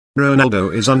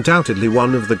Ronaldo is undoubtedly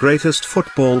one of the greatest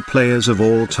football players of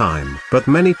all time. But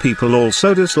many people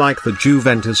also dislike the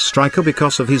Juventus striker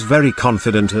because of his very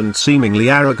confident and seemingly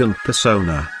arrogant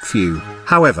persona. Few,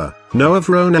 however, know of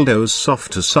Ronaldo's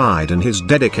softer side and his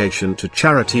dedication to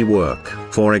charity work.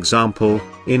 For example,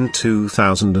 in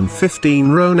 2015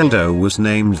 Ronaldo was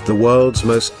named the world's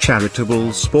most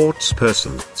charitable sports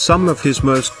person. Some of his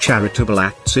most charitable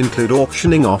acts include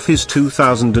auctioning off his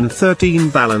 2013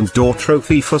 Ballon d'Or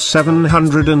trophy for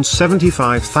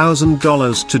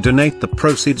 $775,000 to donate the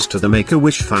proceeds to the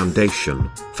Make-A-Wish Foundation,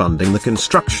 funding the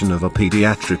construction of a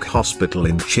pediatric hospital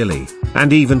in Chile,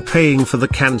 and even paying for the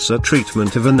cancer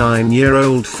treatment of a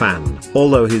 9-year-old fan.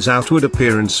 Although his outward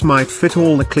appearance might fit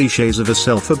all the cliches of a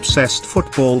self-obsessed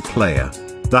football player,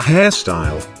 the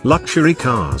hairstyle, luxury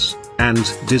cars,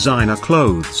 and designer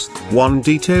clothes, one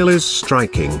detail is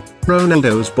striking: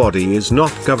 Ronaldo's body is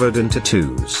not covered in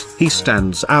tattoos. He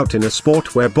stands out in a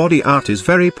sport where body art is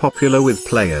very popular with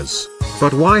players.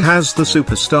 But why has the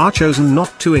superstar chosen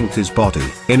not to ink his body?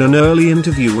 In an early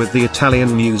interview with the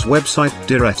Italian news website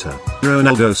Diretta,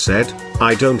 Ronaldo said,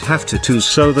 "I don't have tattoos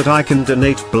so that I can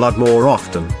donate blood more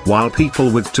often." While people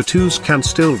with tattoos can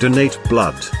still donate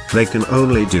blood, they can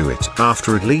only do it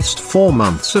after at least 4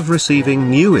 months of receiving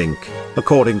new ink,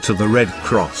 according to the Red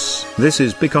Cross. This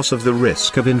is because of the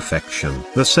risk of infection.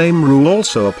 The same rule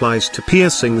also applies to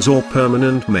piercings or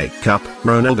permanent makeup.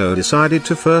 Ronaldo decided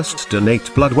to first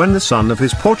donate blood when the son of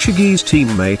his Portuguese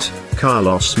teammate,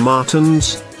 Carlos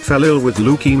Martins, fell ill with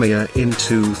leukemia in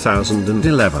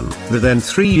 2011. The then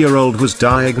 3-year-old was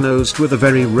diagnosed with a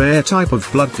very rare type of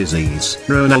blood disease.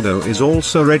 Ronaldo is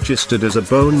also registered as a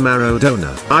bone marrow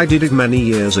donor. "I did it many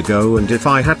years ago, and if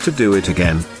I had to do it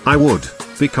again, I would,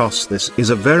 because this is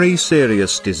a very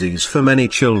serious disease for many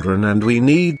children and we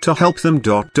need to help them.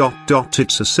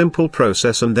 It's a simple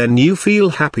process and then you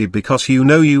feel happy because you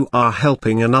know you are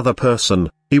helping another person,"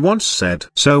 he once said.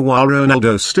 So while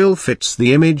Ronaldo still fits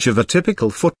the image of a typical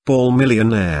football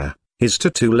millionaire, his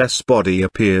tattoo-less body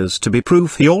appears to be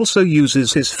proof he also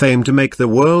uses his fame to make the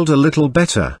world a little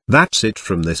better. That's it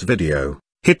from this video.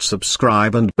 Hit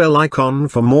subscribe and bell icon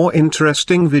for more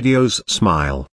interesting videos. Smile.